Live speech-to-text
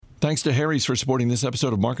Thanks to Harry's for supporting this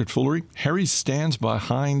episode of Market Foolery. Harry's stands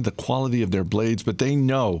behind the quality of their blades, but they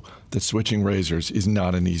know that switching razors is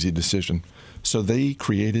not an easy decision. So they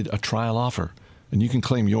created a trial offer, and you can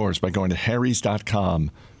claim yours by going to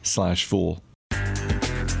harrys.com/fool.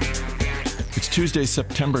 It's Tuesday,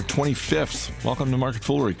 September 25th. Welcome to Market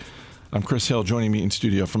Foolery. I'm Chris Hill. Joining me in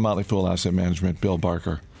studio from Motley Fool Asset Management, Bill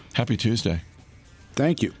Barker. Happy Tuesday.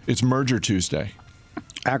 Thank you. It's Merger Tuesday.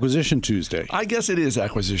 Acquisition Tuesday. I guess it is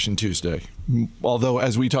Acquisition Tuesday. Although,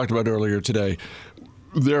 as we talked about earlier today,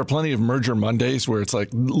 there are plenty of Merger Mondays where it's like,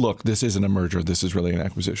 look, this isn't a merger. This is really an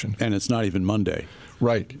acquisition. And it's not even Monday.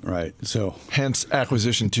 Right. So, hence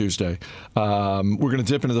Acquisition Tuesday. We're going to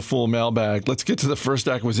dip into the full mailbag. Let's get to the first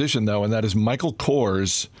acquisition, though, and that is Michael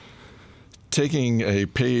Kors taking a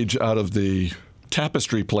page out of the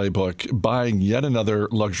Tapestry playbook, buying yet another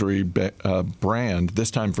luxury brand,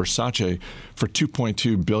 this time Versace, for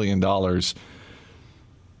 $2.2 billion.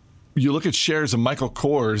 You look at shares of Michael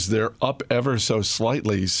Kors, they're up ever so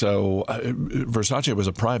slightly. So Versace was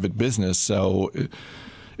a private business, so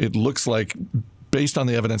it looks like, based on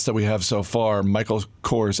the evidence that we have so far, Michael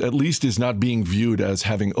Kors at least is not being viewed as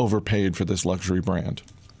having overpaid for this luxury brand.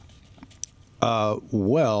 But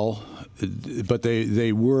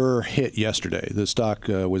they were hit yesterday. The stock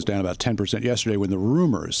was down about 10% yesterday when the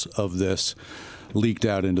rumors of this leaked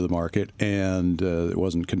out into the market, and it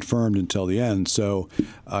wasn't confirmed until the end. So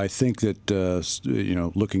I think that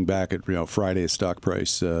looking back at Friday's stock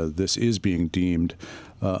price, this is being deemed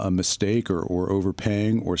a mistake or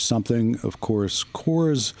overpaying or something. Of course,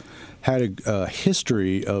 Kors had a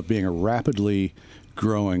history of being a rapidly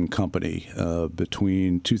growing company.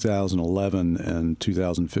 Between 2011 and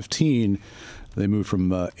 2015, they moved from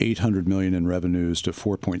 $800 million in revenues to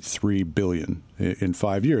 $4.3 billion in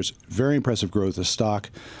 5 years. Very impressive growth. The stock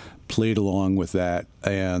played along with that,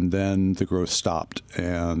 and then the growth stopped.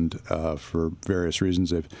 And for various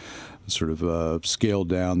reasons, they've sort of scaled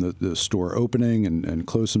down the store opening and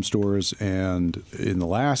closed some stores. And in the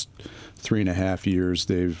last 3.5 years,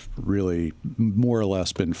 they've really more or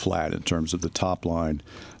less been flat in terms of the top line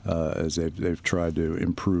as they've tried to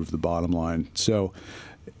improve the bottom line. So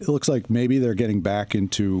it looks like maybe they're getting back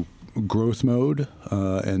into growth mode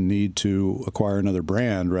and need to acquire another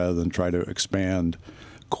brand rather than try to expand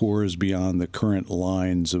Kors beyond the current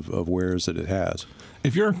lines of wares that it has.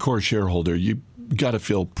 If you're a Kors shareholder, you got to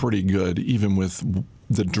feel pretty good, even with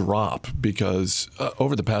the drop, because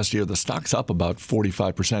over the past year, the stock's up about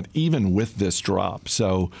 45%, even with this drop.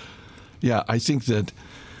 So, yeah, I think that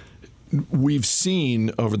we've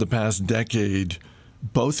seen over the past decade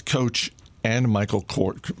both Coach and Michael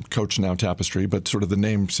Kors, Coach now Tapestry, but sort of the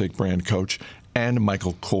namesake brand Coach, and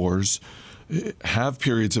Michael Kors have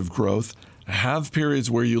periods of growth, have periods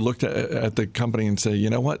where you looked at the company and say, you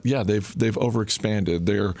know what? Yeah, they've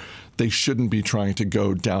overexpanded. They shouldn't be trying to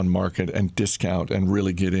go down market and discount and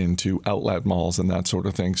really get into outlet malls and that sort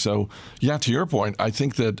of thing. So, yeah, to your point, I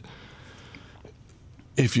think that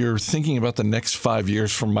if you're thinking about the next 5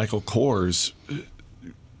 years from Michael Kors,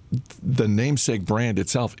 the namesake brand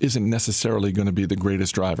itself isn't necessarily going to be the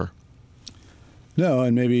greatest driver. No,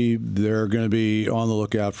 and maybe they're going to be on the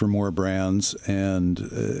lookout for more brands, and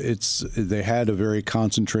they had a very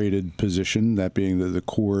concentrated position, that being the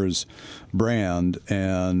Kors brand,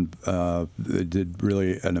 and they did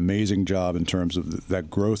really an amazing job in terms of that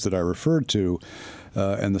growth that I referred to,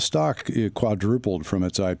 and the stock quadrupled from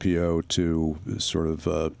its IPO to sort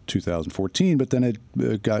of 2014, but then it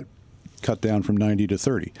got cut down from 90 to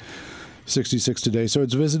 30, 66 today. So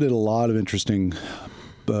it's visited a lot of interesting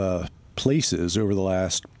places over the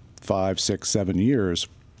last 5, 6, 7 years.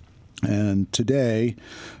 And today,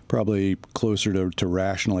 probably closer to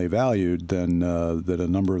rationally valued than a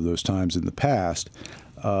number of those times in the past.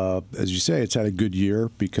 As you say, it's had a good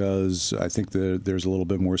year because I think there's a little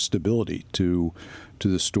bit more stability to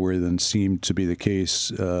the story than seemed to be the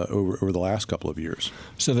case over the last couple of years.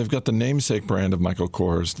 So they've got the namesake brand of Michael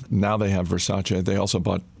Kors. Now they have Versace. They also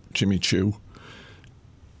bought Jimmy Choo.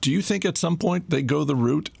 Do you think at some point they go the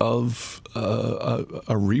route of a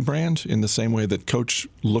rebrand in the same way that Coach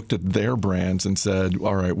looked at their brands and said,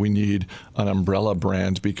 all right, we need an umbrella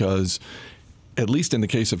brand? Because at least in the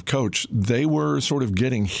case of Coach, they were sort of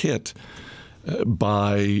getting hit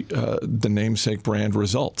by the namesake brand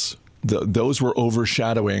results. Those were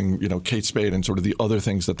overshadowing, Kate Spade and sort of the other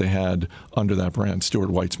things that they had under that brand, Stuart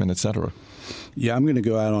Weitzman, et cetera. Yeah, I'm going to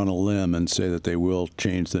go out on a limb and say that they will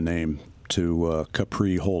change the name to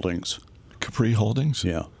Capri Holdings. Capri Holdings?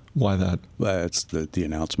 Yeah. Why that? That's the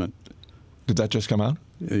announcement. Did that just come out?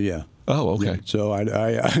 Yeah. Oh, okay. Yeah, so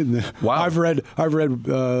Wow. I've read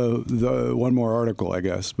the one more article, I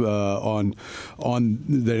guess, on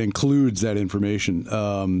that includes that information,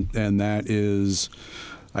 and that is,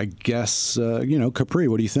 I guess, Capri.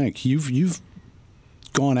 What do you think? You've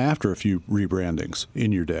gone after a few rebrandings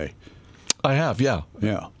in your day. I have, yeah.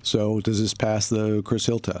 Yeah. So does this pass the Chris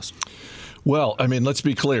Hill test? Well, I mean, let's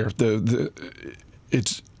be clear.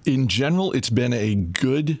 It's in general, it's been a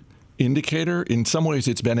good indicator. In some ways,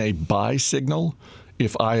 it's been a buy signal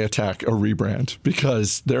if I attack a rebrand,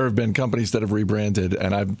 because there have been companies that have rebranded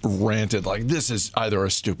and I've ranted like, this is either a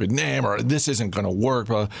stupid name or this isn't going to work.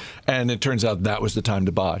 And it turns out that was the time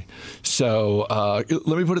to buy. So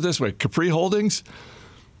let me put it this way. Capri Holdings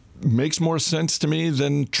makes more sense to me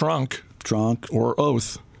than Trunk or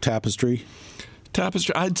Oath. Tapestry.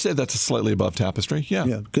 I'd say that's slightly above Tapestry. Yeah.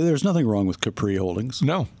 Yeah. There's nothing wrong with Capri Holdings.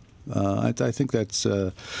 No. I think that's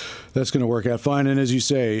going to work out fine. And as you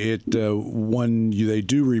say, when they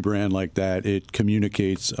do rebrand like that, it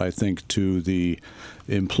communicates, I think, to the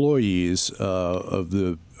employees of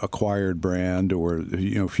the acquired brand or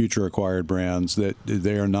future acquired brands that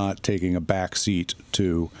they are not taking a back seat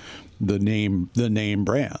to the name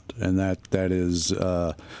brand, and that is,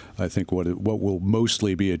 I think, what will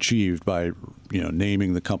mostly be achieved by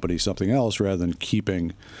naming the company something else rather than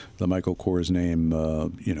keeping the Michael Kors name.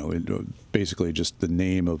 Basically just the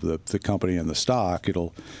name of the company and the stock.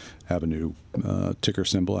 It'll have a new ticker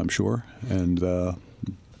symbol, I'm sure, and I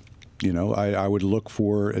would look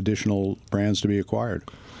for additional brands to be acquired.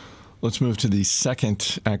 Let's move to the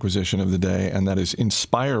second acquisition of the day, and that is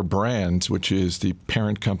Inspire Brands, which is the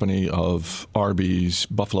parent company of Arby's,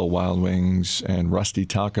 Buffalo Wild Wings, and Rusty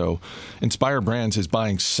Taco. Inspire Brands is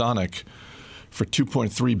buying Sonic for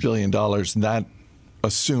 $2.3 billion. That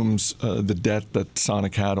assumes the debt that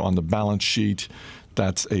Sonic had on the balance sheet.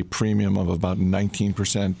 That's a premium of about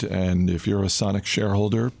 19%. And if you're a Sonic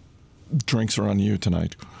shareholder, drinks are on you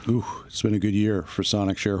tonight. Ooh, it's been a good year for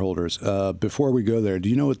Sonic shareholders. Before we go there, do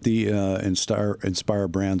you know what the Inspire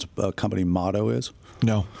Brands company motto is?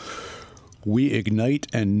 No. We ignite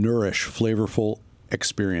and nourish flavorful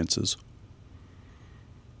experiences.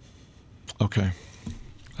 Okay.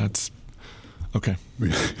 That's okay.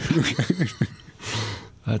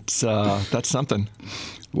 That's something.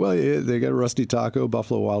 Well, they got Rusty Taco,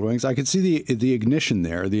 Buffalo Wild Wings. I could see the ignition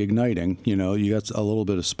there, the igniting. You got a little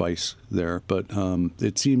bit of spice there, but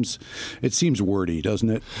it seems wordy, doesn't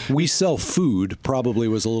it? We sell food probably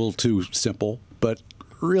was a little too simple, but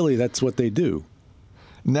really that's what they do.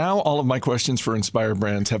 Now all of my questions for Inspire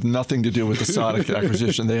Brands have nothing to do with the Sonic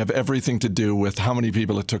acquisition. They have everything to do with how many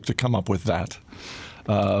people it took to come up with that.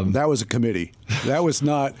 That was a committee. That was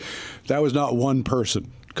not one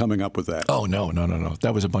person coming up with that. Oh, no.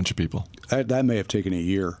 That was a bunch of people. That may have taken a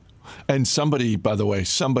year. And somebody, by the way,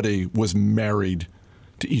 was married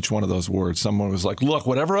to each one of those words. Someone was like, look,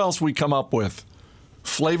 whatever else we come up with,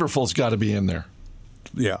 flavorful's got to be in there.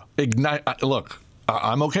 Yeah. Ignite. Look,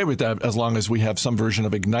 I'm okay with that as long as we have some version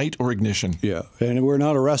of ignite or ignition. Yeah. And we're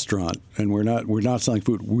not a restaurant, and we're not selling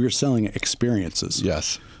food. We're selling experiences.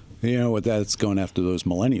 Yes. You know what? That's going after those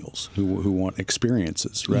millennials who want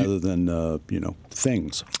experiences rather than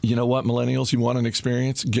things. You know what, millennials? You want an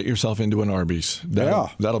experience? Get yourself into an Arby's.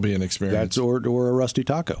 That'll be an experience. That's or a Rusty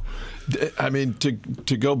Taco. I mean, to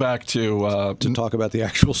go back to talk about the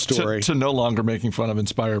actual story, to no longer making fun of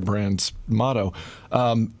Inspire Brands' motto.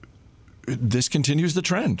 This continues the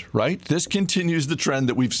trend, right? This continues the trend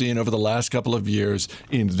that we've seen over the last couple of years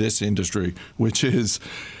in this industry, which is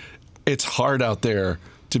it's hard out there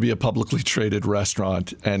to be a publicly traded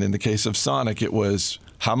restaurant. And in the case of Sonic, it was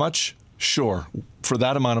how much? Sure. For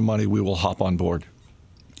that amount of money, we will hop on board.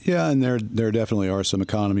 Yeah, and there definitely are some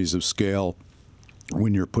economies of scale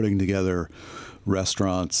when you're putting together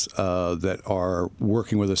restaurants that are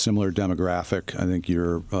working with a similar demographic. I think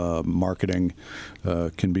your marketing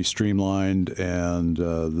can be streamlined, and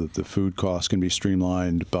the food costs can be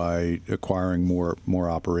streamlined by acquiring more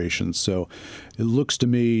operations. So it looks to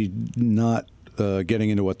me, not getting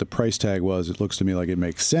into what the price tag was, it looks to me like it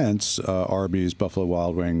makes sense. Arby's, Buffalo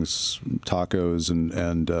Wild Wings, tacos,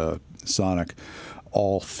 and Sonic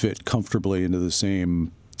all fit comfortably into the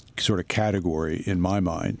same sort of category in my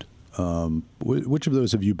mind. Which of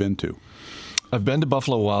those have you been to? I've been to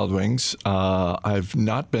Buffalo Wild Wings. I've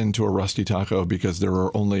not been to a Rusty Taco because I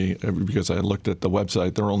looked at the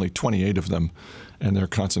website, there are only 28 of them, and they're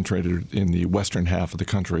concentrated in the western half of the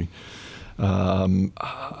country.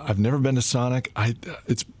 I've never been to Sonic.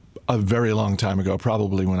 It's a very long time ago,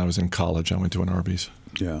 probably when I was in college, I went to an Arby's.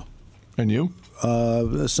 Yeah. And you?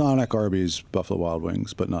 Sonic, Arby's, Buffalo Wild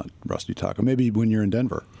Wings, but not Rusty Taco. Maybe when you're in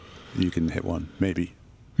Denver, you can hit one, maybe.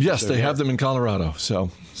 Yes, they have them in Colorado. So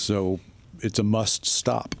it's a must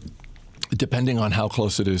stop. Depending on how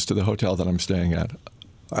close it is to the hotel that I'm staying at.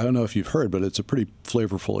 I don't know if you've heard, but it's a pretty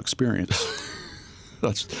flavorful experience.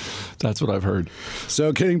 That's what I've heard.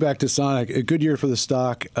 So getting back to Sonic, a good year for the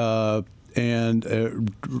stock and a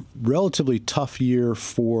relatively tough year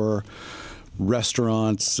for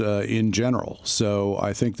restaurants in general. So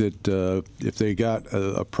I think that if they got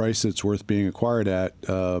a price that's worth being acquired at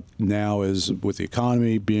now, is with the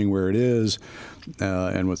economy being where it is,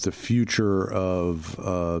 and with the future of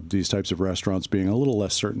these types of restaurants being a little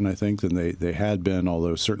less certain, I think, than they had been,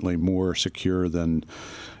 although certainly more secure than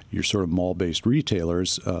your sort of mall-based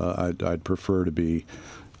retailers, I'd prefer to be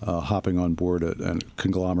hopping on board a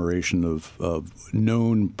conglomeration of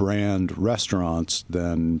known brand restaurants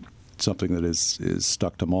than something that is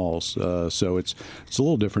stuck to malls. So it's a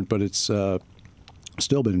little different, but it's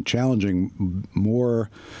still been challenging more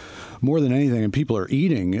than anything. And people are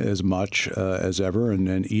eating as much as ever,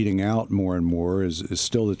 and eating out more and more is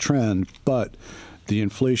still the trend. But the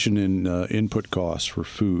inflation in input costs for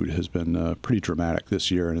food has been pretty dramatic this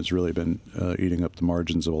year, and has really been eating up the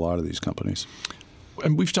margins of a lot of these companies.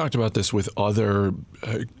 And we've talked about this with other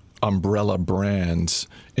umbrella brands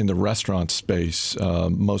in the restaurant space.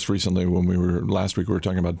 Most recently, last week we were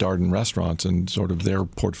talking about Darden Restaurants and sort of their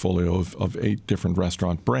portfolio of 8 different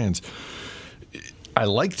restaurant brands. I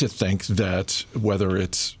like to think that whether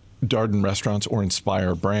it's Darden Restaurants or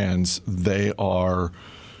Inspire Brands, they are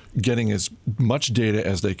getting as much data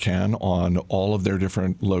as they can on all of their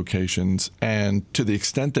different locations, and to the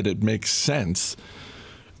extent that it makes sense,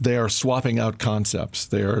 they are swapping out concepts.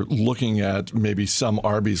 They are looking at maybe some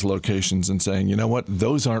Arby's locations and saying, you know what,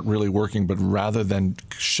 those aren't really working, but rather than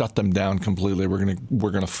shut them down completely,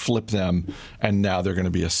 we're gonna flip them, and now they're going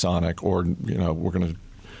to be a Sonic, or we're going to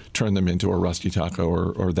turn them into a Rusty Taco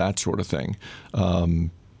or that sort of thing.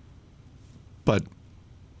 But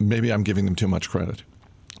maybe I'm giving them too much credit.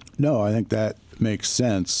 No, I think that makes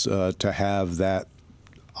sense to have that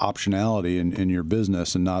optionality in your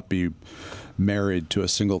business and not be married to a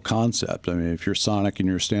single concept. I mean, if you're Sonic and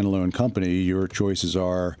you're a standalone company, your choices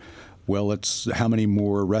are, well, how many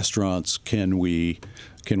more restaurants can we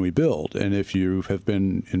build? And if you have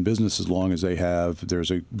been in business as long as they have,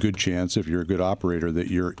 there's a good chance, if you're a good operator, that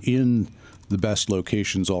you're in the best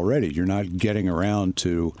locations already. You're not getting around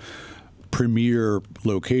to premier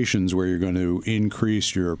locations where you're going to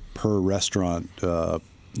increase your per restaurant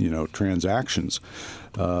transactions.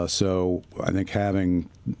 So I think having,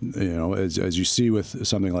 as you see with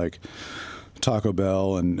something like Taco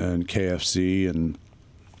Bell and KFC and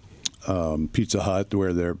Pizza Hut,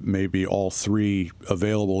 where there may be all 3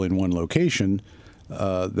 available in one location,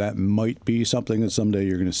 that might be something that someday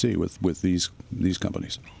you're going to see with these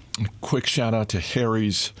companies. Quick shout out to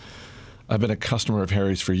Harry's. I've been a customer of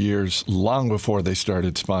Harry's for years, long before they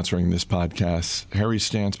started sponsoring this podcast. Harry's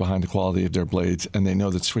stands behind the quality of their blades, and they know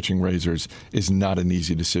that switching razors is not an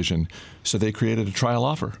easy decision. So they created a trial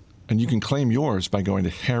offer, and you can claim yours by going to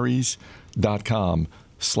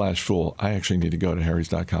harrys.com/fool. I actually need to go to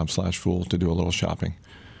harrys.com/fool to do a little shopping.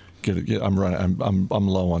 I'm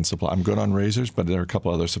low on supply. I'm good on razors, but there are a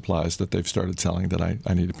couple other supplies that they've started selling that I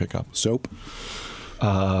need to pick up. Soap?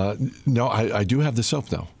 No, I do have the soap,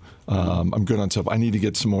 though. I'm good on soap. I need to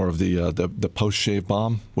get some more of the post-shave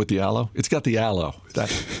balm with the aloe. It's got the aloe.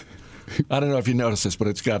 I don't know if you noticed this, but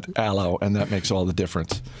it's got aloe, and that makes all the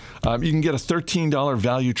difference. You can get a $13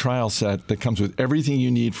 value trial set that comes with everything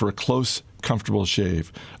you need for a close, comfortable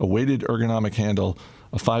shave. A weighted ergonomic handle,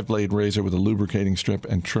 a 5-blade razor with a lubricating strip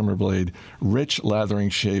and trimmer blade, rich lathering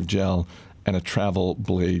shave gel, and a travel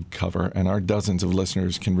blade cover. And our dozens of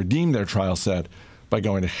listeners can redeem their trial set by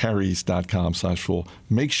going to harrys.com/fool.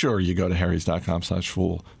 Make sure you go to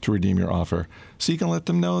harrys.com/fool to redeem your offer so you can let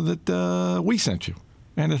them know that we sent you.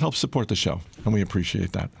 And it helps support the show, and we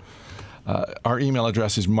appreciate that. Our email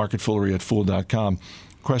address is marketfoolery@fool.com.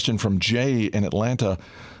 Question from Jay in Atlanta.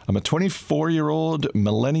 I'm a 24-year-old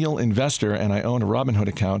millennial investor, and I own a Robinhood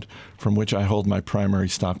account from which I hold my primary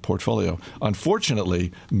stock portfolio.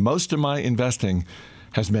 Unfortunately, most of my investing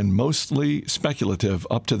has been mostly speculative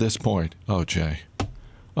up to this point. Oh, Jay,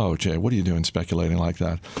 what are you doing speculating like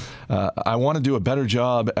that? I want to do a better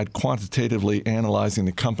job at quantitatively analyzing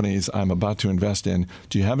the companies I'm about to invest in.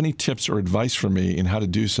 Do you have any tips or advice for me in how to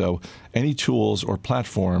do so? Any tools or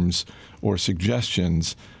platforms or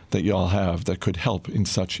suggestions that y'all have that could help in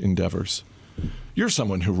such endeavors? You're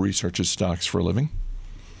someone who researches stocks for a living.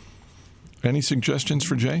 Any suggestions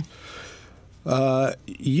for Jay?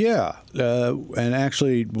 Yeah, and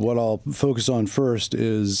actually, what I'll focus on first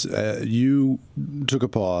is you took a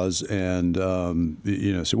pause and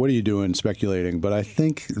so what are you doing speculating? But I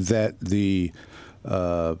think that the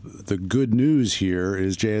good news here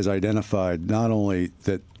is Jay has identified not only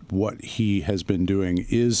that what he has been doing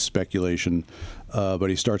is speculation, but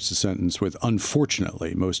he starts the sentence with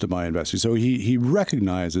 "unfortunately, most of my investing." So he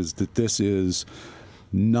recognizes that this is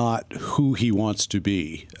not who he wants to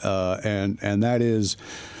be, and that is,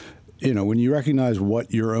 when you recognize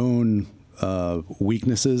what your own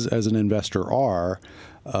weaknesses as an investor are,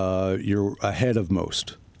 you're ahead of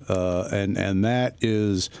most, and that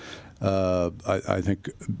is, I think,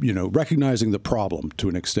 recognizing the problem to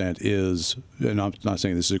an extent is, and I'm not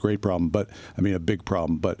saying this is a great problem, but I mean a big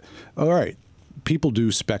problem, but all right. People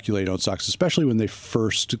do speculate on stocks, especially when they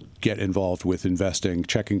first get involved with investing,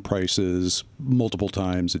 checking prices multiple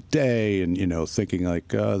times a day and, thinking like,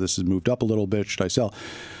 this has moved up a little bit. Should I sell?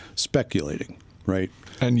 Speculating, right?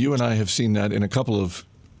 And you and I have seen that in a couple of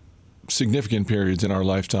significant periods in our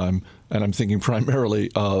lifetime. And I'm thinking primarily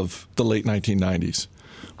of the late 1990s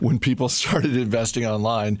when people started investing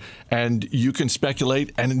online, and you can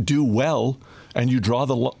speculate and do well, and you draw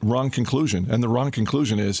the wrong conclusion. And the wrong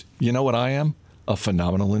conclusion is, you know what I am? A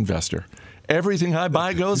phenomenal investor. Everything I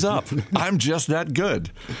buy goes up. I'm just that good.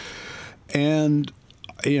 And,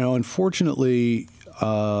 unfortunately,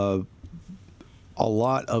 a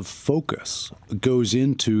lot of focus goes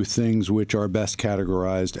into things which are best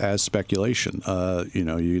categorized as speculation.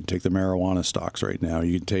 You can take the marijuana stocks right now.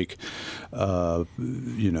 You can take, Bitcoin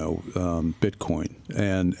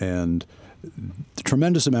and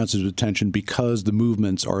tremendous amounts of attention because the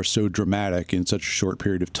movements are so dramatic in such a short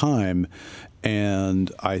period of time.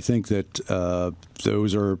 And I think that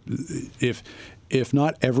those are, if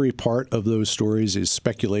not every part of those stories is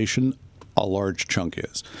speculation, a large chunk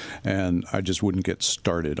is. And I just wouldn't get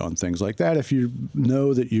started on things like that. If you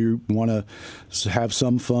know that you want to have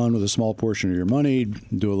some fun with a small portion of your money,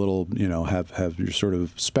 do a little, have your sort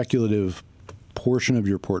of speculative portion of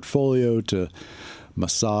your portfolio to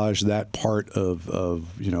massage that part of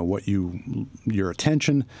what your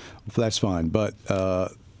attention, that's fine. But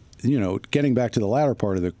getting back to the latter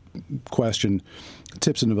part of the question,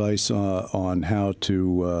 tips and advice on how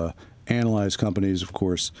to analyze companies, of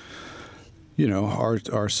course.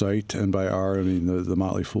 Our site, and by our, I mean the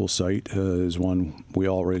Motley Fool site, is one we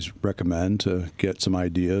always recommend to get some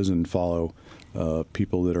ideas and follow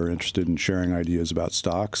people that are interested in sharing ideas about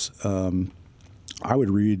stocks. I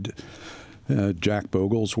would read Jack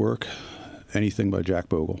Bogle's work, anything by Jack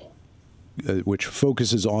Bogle, which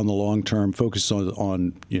focuses on the long term, focuses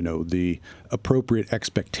on the appropriate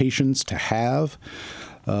expectations to have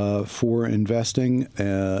for investing,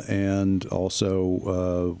 and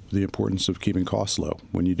also the importance of keeping costs low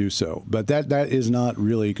when you do so. But that is not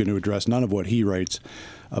really going to address, none of what he writes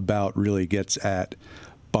about really gets at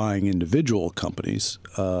buying individual companies.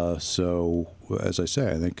 So, as I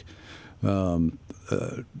say, I think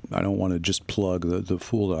I don't want to just plug the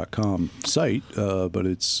Fool.com site, but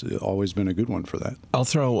it's always been a good one for that. I'll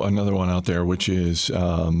throw another one out there, which is,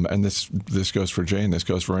 and this goes for Jay and this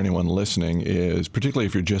goes for anyone listening, is particularly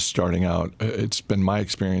if you're just starting out, it's been my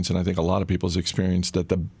experience, and I think a lot of people's experience, that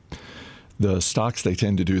the stocks they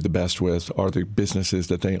tend to do the best with are the businesses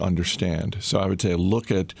that they understand. So I would say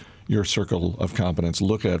look at your circle of competence.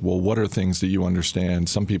 Look at, well, what are things that you understand?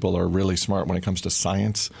 Some people are really smart when it comes to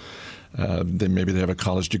science. Maybe they have a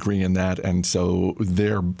college degree in that, and so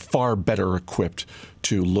they're far better equipped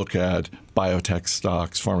to look at biotech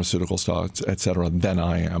stocks, pharmaceutical stocks, et cetera, than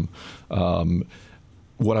I am.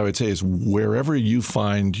 What I would say is wherever you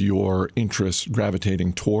find your interests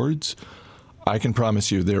gravitating towards, I can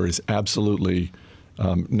promise you there is absolutely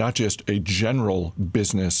not just a general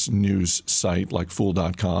business news site like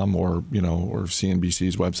Fool.com or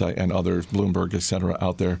CNBC's website and others, Bloomberg, et cetera,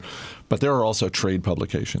 out there, but there are also trade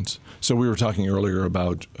publications. So we were talking earlier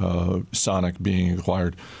about Sonic being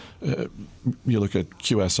acquired. You look at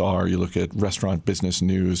QSR, you look at Restaurant Business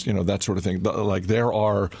News, that sort of thing. Like there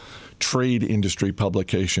are trade industry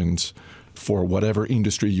publications for whatever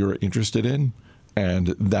industry you're interested in, and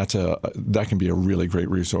that can be a really great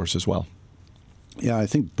resource as well. Yeah, I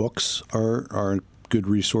think books are a good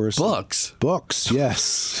resource. Books? Books,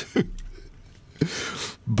 yes.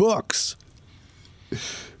 Books.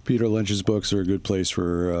 Peter Lynch's books are a good place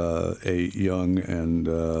for a young and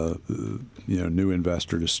new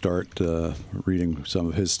investor to start reading some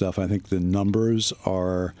of his stuff. I think the numbers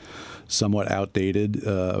are somewhat outdated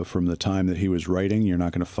from the time that he was writing. You're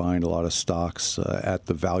not going to find a lot of stocks at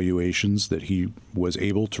the valuations that he was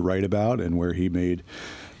able to write about and where he made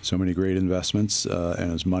so many great investments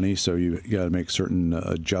and his money, so you got to make certain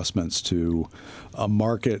adjustments to a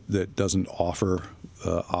market that doesn't offer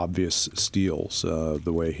obvious steals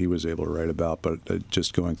the way he was able to write about, but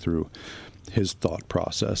just going through his thought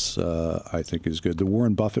process, I think, is good. The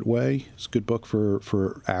Warren Buffett Way is a good book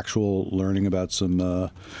for actual learning about some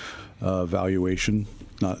valuation,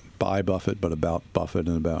 not by Buffett, but about Buffett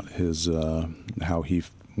and about his how he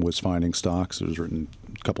was finding stocks. It was written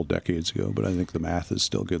a couple decades ago, but I think the math is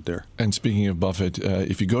still good there. And speaking of Buffett,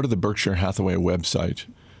 if you go to the Berkshire Hathaway website,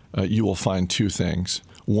 you will find two things.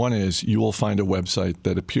 One is you will find a website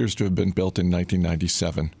that appears to have been built in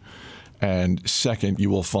 1997. And second, you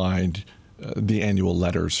will find the annual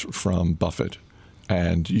letters from Buffett.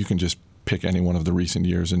 And you can just pick any one of the recent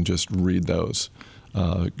years and just read those.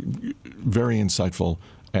 Very insightful,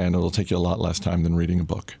 and it'll take you a lot less time than reading a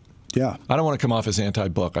book. Yeah. I don't want to come off as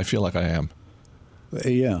anti-book. I feel like I am.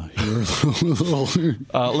 Yeah.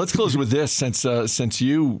 Let's close with this. Since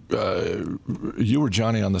you were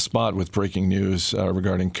Johnny on the spot with breaking news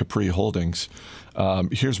regarding Capri Holdings,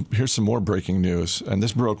 here's some more breaking news. And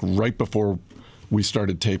this broke right before we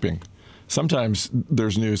started taping. Sometimes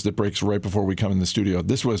there's news that breaks right before we come in the studio.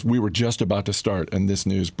 We were just about to start, and this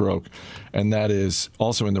news broke. And that is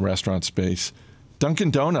also in the restaurant space.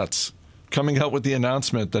 Dunkin' Donuts coming out with the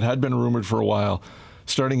announcement that had been rumored for a while.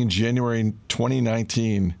 Starting in January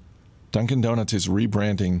 2019, Dunkin' Donuts is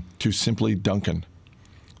rebranding to simply Dunkin'.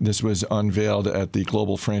 This was unveiled at the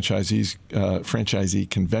Global Franchisee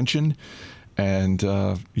Convention. And,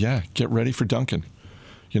 get ready for Dunkin'.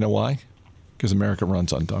 You know why? Because America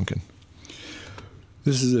runs on Dunkin'.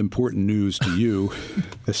 This is important news to you,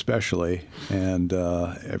 especially, and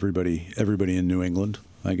everybody in New England,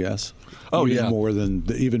 I guess. Oh, even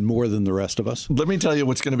yeah. Even more than the rest of us. Let me tell you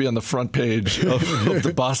what's going to be on the front page of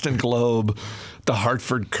the Boston Globe, the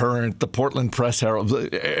Hartford Courant, the Portland Press Herald,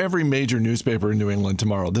 every major newspaper in New England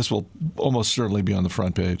tomorrow. This will almost certainly be on the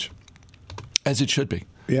front page, as it should be.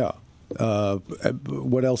 Yeah.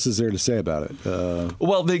 What else is there to say about it?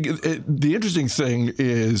 Well, the interesting thing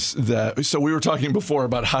is that, so we were talking before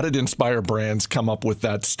about how did Inspire Brands come up with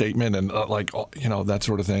that statement and that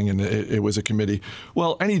sort of thing, and it was a committee.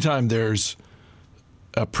 Well, anytime there's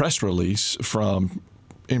a press release from,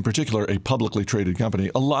 in particular, a publicly traded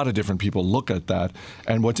company, a lot of different people look at that.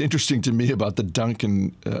 And what's interesting to me about the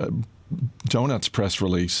Dunkin' Donuts press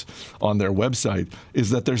release on their website is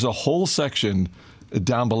that there's a whole section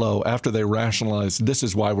down below, after they rationalize this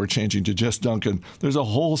is why we're changing to just Dunkin', there's a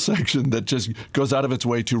whole section that just goes out of its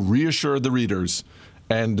way to reassure the readers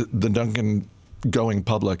and the Dunkin' going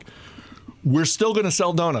public, we're still going to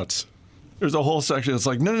sell donuts. There's a whole section that's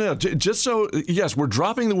like, no. Just so, yes, we're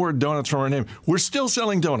dropping the word donuts from our name. We're still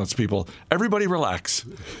selling donuts, people. Everybody relax.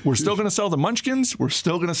 We're still going to sell the munchkins. We're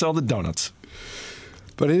still going to sell the donuts.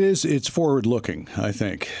 But it's forward-looking, I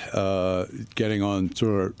think, getting on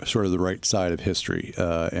sort of the right side of history.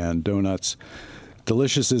 And donuts,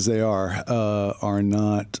 delicious as they are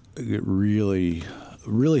not really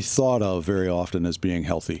thought of very often as being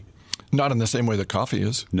healthy. Not in the same way that coffee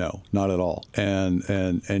is. No, not at all. And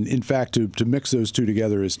in fact, to mix those two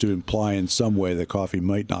together is to imply in some way that coffee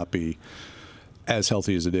might not be as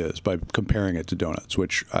healthy as it is by comparing it to donuts,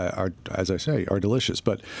 which are, as I say, are delicious.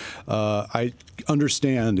 But I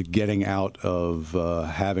understand getting out of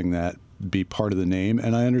having that be part of the name,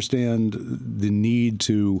 and I understand the need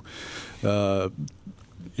to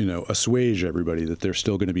assuage everybody that they're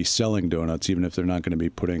still going to be selling donuts, even if they're not going to be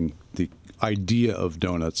putting the idea of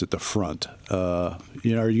donuts at the front. Are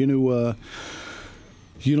you going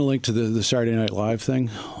to link to the Saturday Night Live thing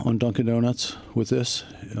on Dunkin' Donuts with this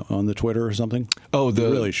on the Twitter or something? Oh, you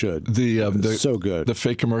really should. So good. The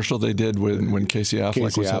fake commercial they did when Casey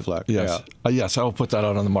Affleck was Affleck, yes. Yeah. Yes, I will put that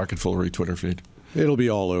out on the Market Foolery Twitter feed. It'll be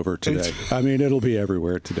all over today. I mean, it'll be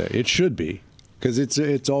everywhere today. It should be, because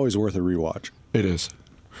it's always worth a rewatch. It is.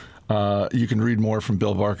 You can read more from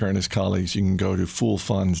Bill Barker and his colleagues. You can go to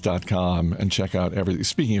foolfunds.com and check out everything.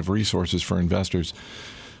 Speaking of resources for investors,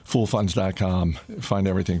 foolfunds.com. Find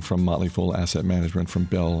everything from Motley Fool Asset Management from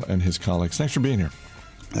Bill and his colleagues. Thanks for being here.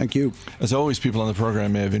 Thank you. As always, people on the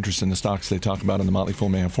program may have interest in the stocks they talk about, and the Motley Fool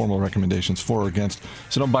may have formal recommendations for or against.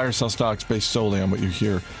 So don't buy or sell stocks based solely on what you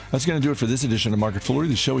hear. That's going to do it for this edition of Market Foolery.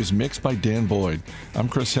 The show is mixed by Dan Boyd. I'm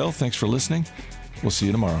Chris Hill. Thanks for listening. We'll see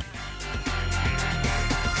you tomorrow.